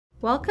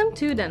Welcome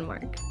to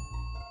Denmark.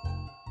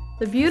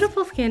 The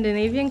beautiful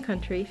Scandinavian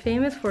country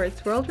famous for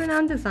its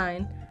world-renowned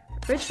design,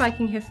 rich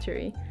Viking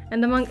history,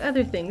 and among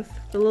other things,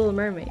 the Little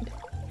Mermaid.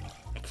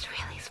 It's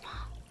really small.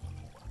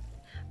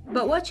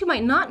 But what you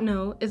might not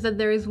know is that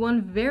there is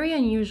one very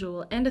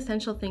unusual and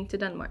essential thing to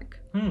Denmark.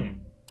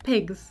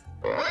 Pigs.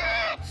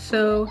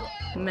 So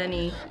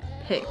many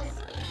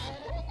pigs.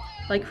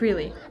 Like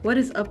really, what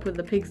is up with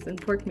the pigs and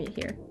pork meat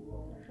here?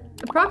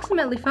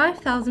 Approximately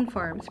 5,000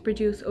 farms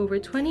produce over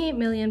 28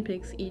 million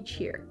pigs each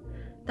year.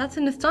 That's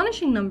an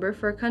astonishing number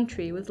for a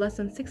country with less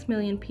than 6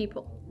 million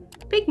people.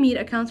 Pig meat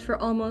accounts for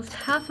almost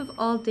half of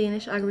all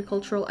Danish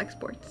agricultural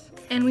exports.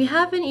 And we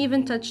haven't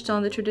even touched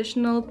on the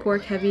traditional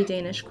pork-heavy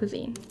Danish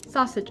cuisine.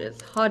 Sausages,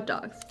 hot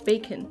dogs,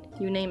 bacon,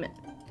 you name it.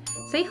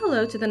 Say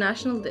hello to the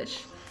national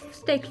dish,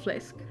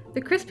 steakflæsk,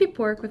 the crispy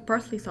pork with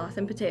parsley sauce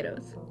and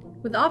potatoes.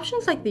 With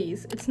options like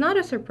these, it's not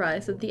a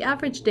surprise that the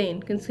average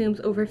Dane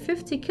consumes over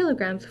 50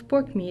 kilograms of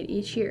pork meat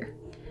each year.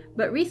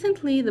 But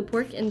recently, the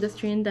pork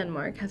industry in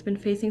Denmark has been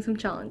facing some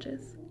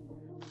challenges.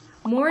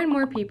 More and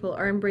more people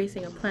are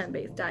embracing a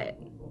plant-based diet.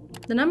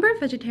 The number of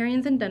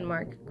vegetarians in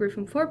Denmark grew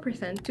from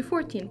 4% to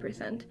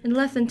 14% in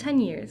less than 10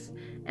 years,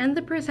 and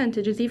the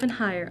percentage is even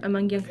higher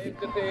among young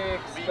people.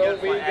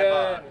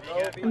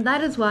 And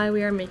that is why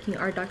we are making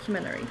our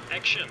documentary.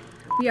 Action.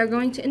 We are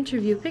going to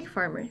interview pig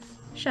farmers,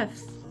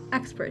 chefs,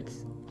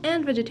 experts,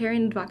 and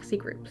vegetarian advocacy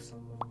groups.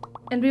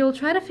 And we will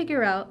try to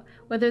figure out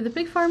whether the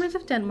pig farmers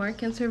of Denmark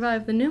can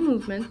survive the new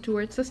movement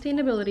towards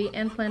sustainability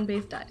and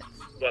plant-based diets.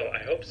 Well,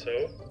 I hope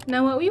so.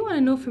 Now what we want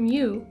to know from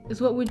you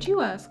is, what would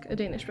you ask a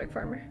Danish pig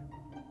farmer?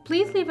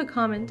 Please leave a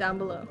comment down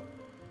below.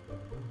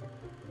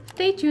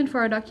 Stay tuned for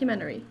our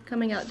documentary,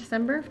 coming out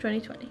December of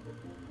 2020.